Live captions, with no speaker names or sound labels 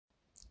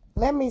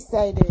Let me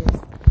say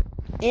this.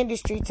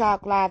 Industry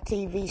Talk Live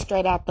TV,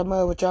 straight out the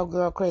mud with your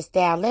girl Chris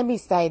Down. Let me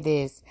say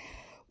this.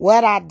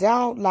 What I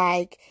don't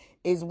like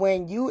is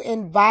when you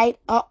invite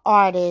an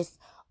artist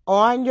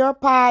on your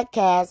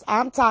podcast.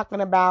 I'm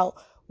talking about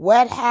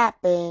what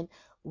happened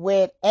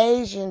with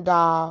Asian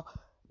Doll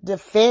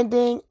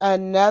defending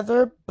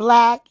another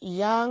black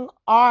young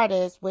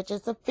artist, which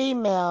is a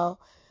female,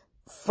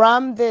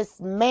 from this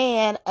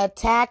man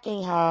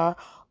attacking her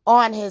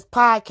on his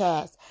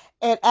podcast.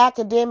 And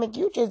academic,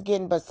 you just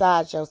getting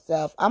beside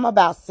yourself. I'm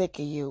about sick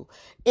of you.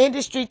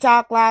 Industry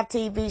Talk Live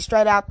TV,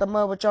 straight out the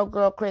mud with your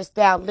girl Chris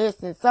Dow.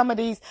 Listen, some of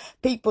these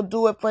people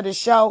do it for the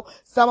show.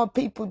 Some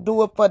people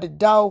do it for the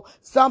dough.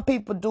 Some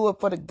people do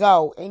it for the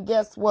go. And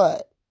guess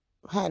what,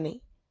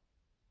 honey?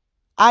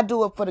 I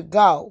do it for the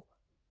go.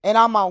 And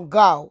I'm on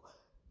go.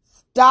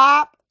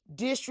 Stop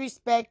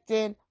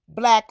disrespecting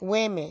black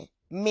women,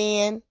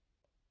 men.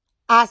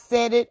 I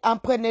said it. I'm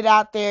putting it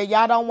out there.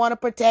 Y'all don't want to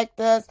protect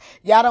us.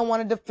 Y'all don't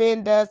want to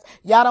defend us.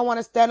 Y'all don't want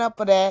to stand up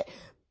for that.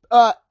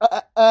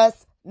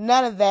 Us.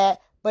 None of that.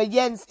 But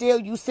yet and still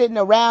you sitting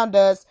around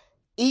us,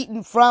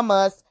 eating from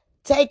us,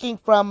 taking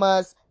from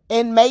us,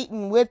 and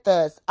mating with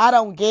us. I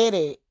don't get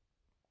it.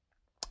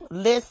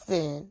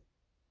 Listen.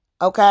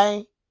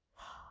 Okay?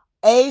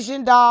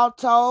 Asian Doll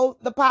told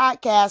the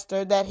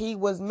podcaster that he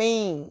was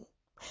mean.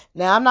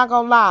 Now, I'm not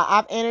going to lie.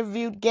 I've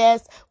interviewed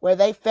guests where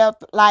they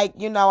felt like,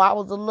 I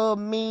was a little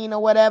mean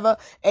or whatever.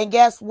 And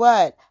guess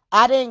what?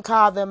 I didn't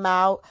call them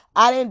out.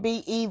 I didn't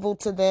be evil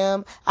to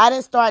them. I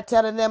didn't start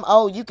telling them,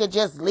 oh, you could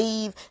just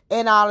leave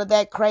and all of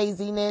that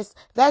craziness.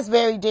 That's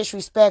very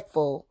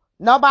disrespectful.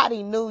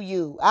 Nobody knew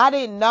you. I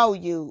didn't know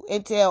you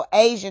until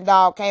Asian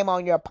Dog came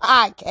on your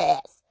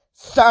podcast,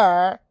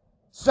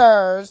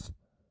 sirs,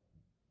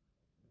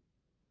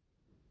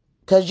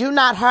 because you're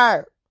not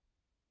hurt.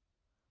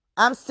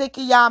 I'm sick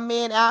of y'all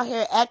men out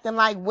here acting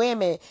like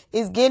women.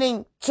 It's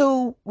getting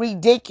too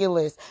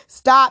ridiculous.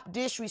 Stop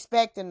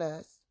disrespecting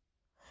us.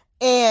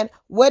 And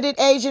what did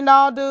Asian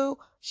Doll do?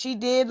 She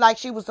did like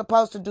she was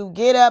supposed to do.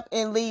 Get up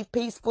and leave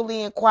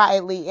peacefully and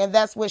quietly. And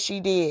that's what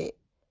she did.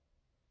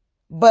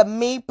 But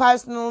me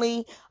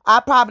personally, I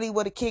probably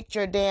would have kicked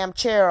your damn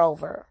chair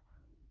over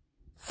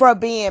for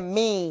being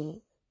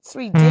mean. It's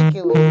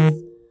ridiculous.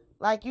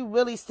 Like you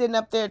really sitting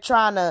up there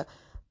trying to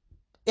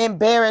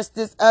embarrass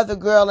this other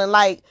girl, and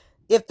like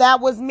if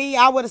that was me,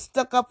 I would have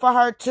stuck up for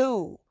her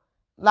too.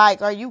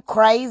 Like, are you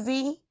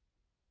crazy?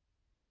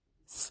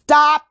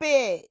 Stop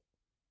it.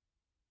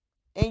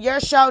 And your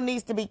show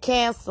needs to be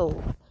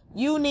canceled.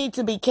 You need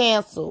to be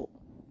canceled.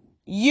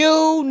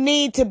 You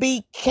need to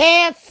be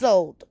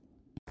canceled.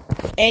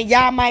 And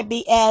y'all might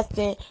be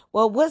asking,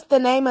 well, what's the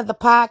name of the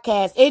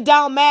podcast? It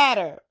don't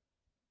matter.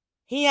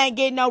 He ain't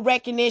getting no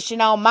recognition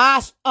on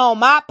my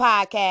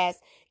podcast,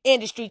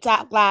 Industry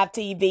Talk Live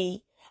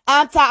TV.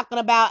 I'm talking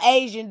about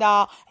Asian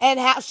Doll and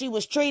how she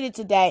was treated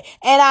today.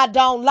 And I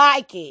don't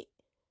like it.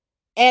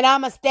 And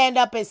I'm going to stand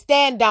up and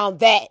stand on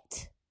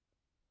that.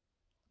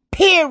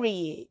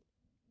 Period.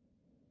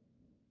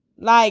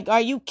 Like,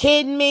 are you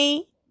kidding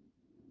me?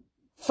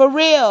 For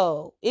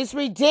real. It's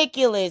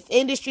ridiculous.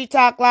 Industry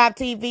Talk Live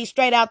TV,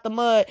 straight out the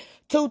mud,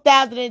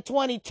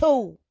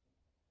 2022.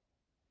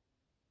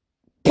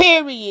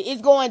 Period.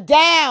 It's going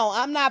down.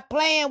 I'm not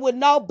playing with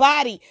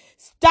nobody.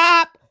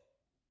 Stop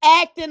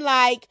acting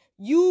like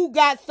you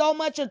got so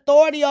much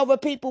authority over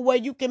people where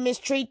you can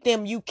mistreat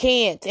them. You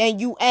can't and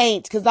you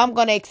ain't, because I'm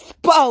going to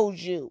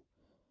expose you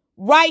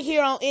right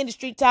here on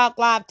Industry Talk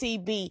Live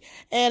TV.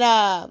 And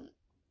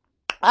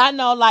I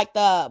know like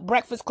the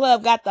Breakfast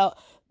Club got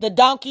the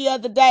donkey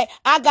of the day.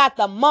 I got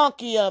the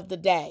monkey of the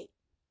day.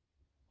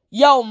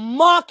 Yo,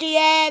 monkey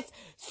ass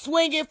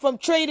swinging from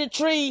tree to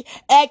tree,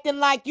 acting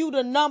like you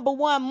the number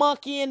one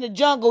monkey in the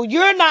jungle.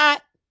 You're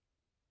not.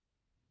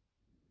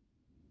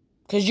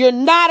 Because you're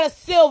not a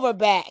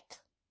silverback.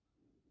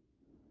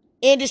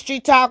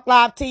 Industry Talk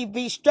Live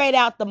TV, straight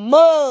out the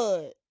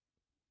mud.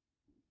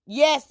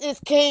 Yes, it's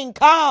King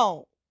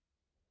Kong.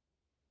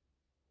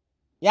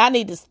 Y'all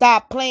need to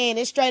stop playing.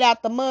 It's straight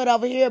out the mud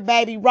over here,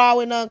 baby. Raw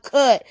and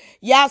uncut.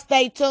 Y'all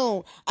stay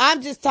tuned.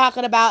 I'm just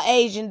talking about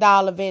Asian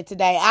Doll event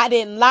today. I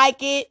didn't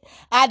like it.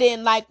 I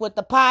didn't like what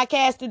the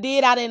podcaster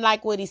did. I didn't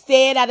like what he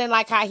said. I didn't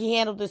like how he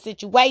handled the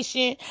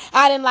situation.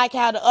 I didn't like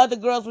how the other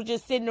girls were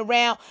just sitting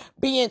around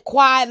being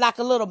quiet like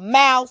a little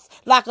mouse,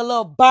 like a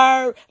little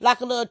bird,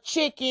 like a little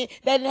chicken.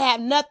 They didn't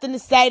have nothing to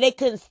say. They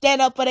couldn't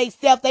stand up for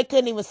themselves. They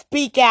couldn't even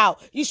speak out.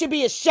 You should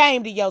be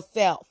ashamed of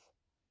yourself.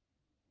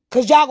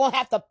 Because y'all going to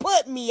have to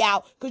put me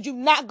out, because you're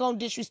not going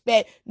to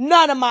disrespect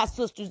none of my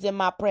sisters in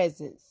my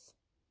presence.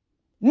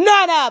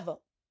 None of them.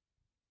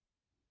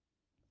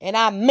 And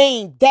I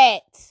mean that.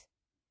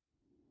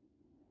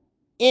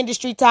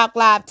 Industry Talk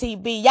Live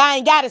TV. Y'all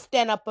ain't got to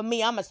stand up for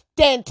me. I'm going to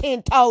stand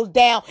 10 toes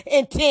down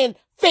and 10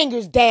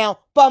 fingers down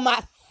for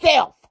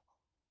myself.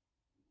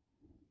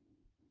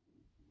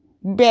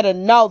 You better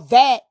know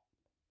that.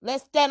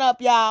 Let's stand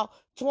up, y'all.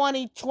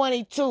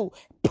 2022.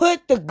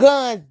 Put the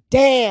guns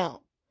down.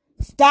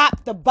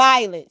 Stop the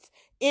violence.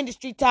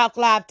 Industry Talk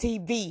Live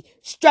TV,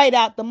 straight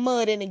out the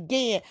mud. And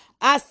again,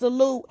 I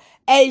salute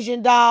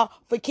Asian Doll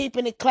for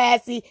keeping it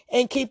classy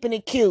and keeping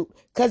it cute.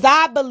 Because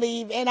I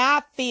believe and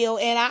I feel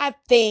and I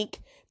think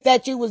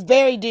that you was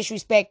very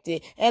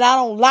disrespected. And I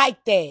don't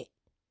like that.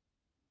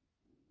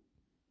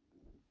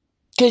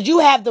 Because you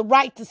have the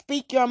right to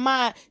speak your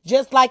mind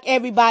just like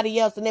everybody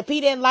else. And if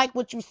he didn't like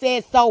what you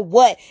said, so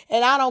what?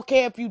 And I don't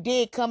care if you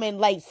did come in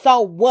late,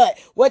 so what?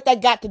 What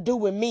that got to do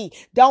with me?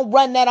 Don't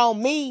run that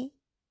on me.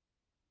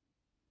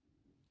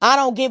 I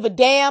don't give a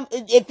damn.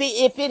 If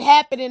it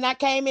happened and I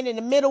came in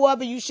the middle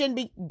of it, you shouldn't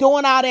be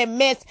doing all that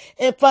mess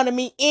in front of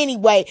me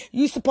anyway.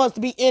 You supposed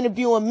to be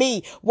interviewing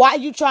me. Why are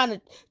you trying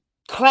to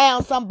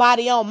clown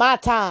somebody on my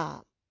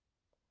time?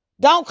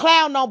 Don't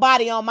clown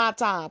nobody on my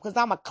time, because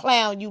I'm going to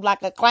clown you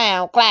like a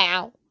clown.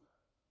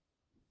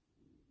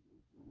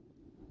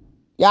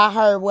 Y'all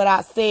heard what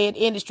I said.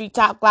 Industry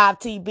Talk Live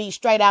TV,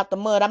 straight out the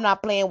mud. I'm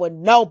not playing with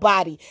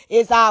nobody.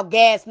 It's all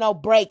gas, no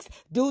brakes.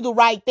 Do the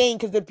right thing,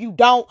 because if you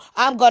don't,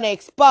 I'm going to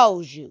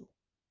expose you.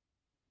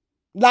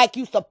 Like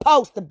you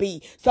supposed to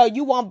be. So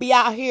you won't be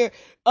out here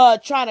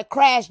trying to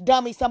crash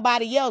dummy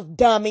somebody else,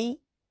 dummy.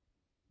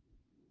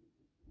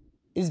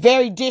 It's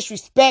very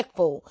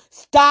disrespectful.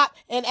 Stop.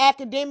 And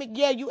academic,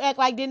 yeah, you act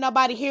like didn't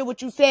nobody hear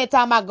what you said.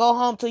 Talking about go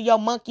home to your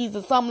monkeys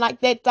or something like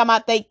that. Talking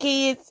about they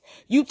kids.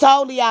 You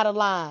totally out of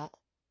line.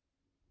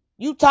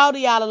 You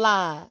totally out of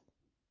line.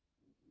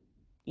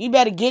 You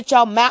better get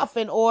your mouth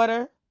in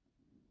order.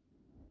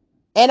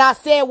 And I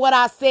said what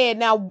I said.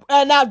 Now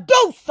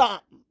do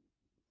something.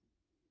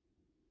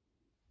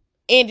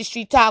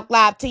 Industry Talk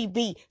Live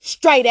TV,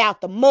 straight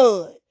out the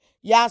mud.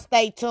 Y'all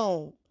stay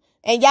tuned.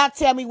 And y'all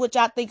tell me what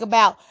y'all think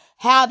about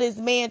how this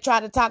man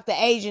tried to talk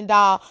to Asian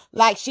Doll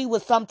like she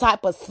was some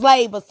type of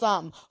slave or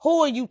something.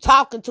 Who are you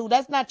talking to?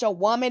 That's not your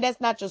woman. That's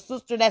not your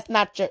sister. That's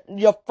not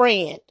your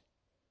friend.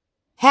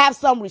 Have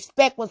some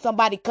respect when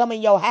somebody come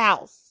in your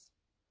house.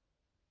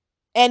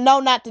 And know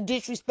not to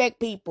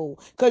disrespect people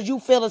because you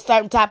feel a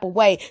certain type of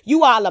way.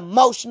 You all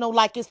emotional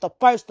like it's the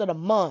first of the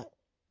month.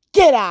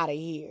 Get out of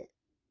here.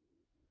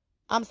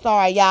 I'm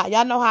sorry, y'all.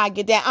 Y'all know how I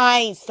get that. I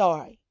ain't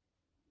sorry.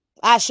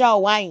 I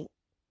sure ain't.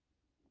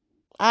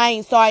 I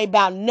ain't sorry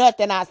about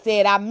nothing I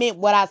said. I meant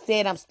what I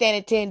said. I'm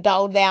standing 10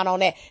 toes down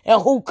on that.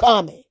 And who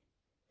coming?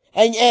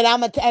 And I'm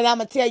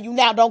gonna tell you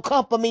now, don't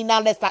come for me now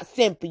unless I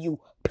send for you.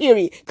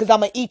 Period. Because I'm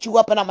gonna eat you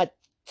up and I'm gonna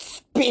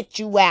spit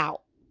you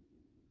out.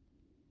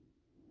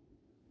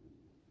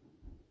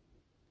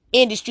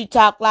 Industry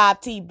Talk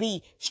Live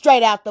TV,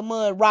 straight out the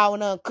mud, raw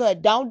and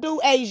uncut. Don't do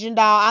Asian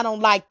Doll. I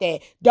don't like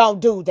that. Don't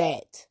do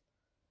that.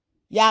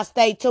 Y'all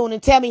stay tuned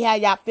and tell me how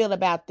y'all feel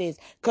about this.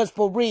 Because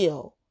for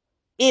real,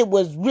 it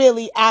was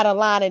really out of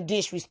line and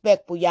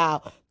disrespectful,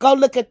 y'all. Go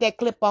look at that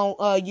clip on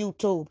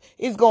YouTube.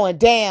 It's going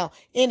down.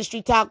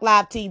 Industry Talk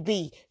Live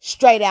TV,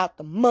 straight out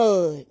the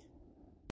mud.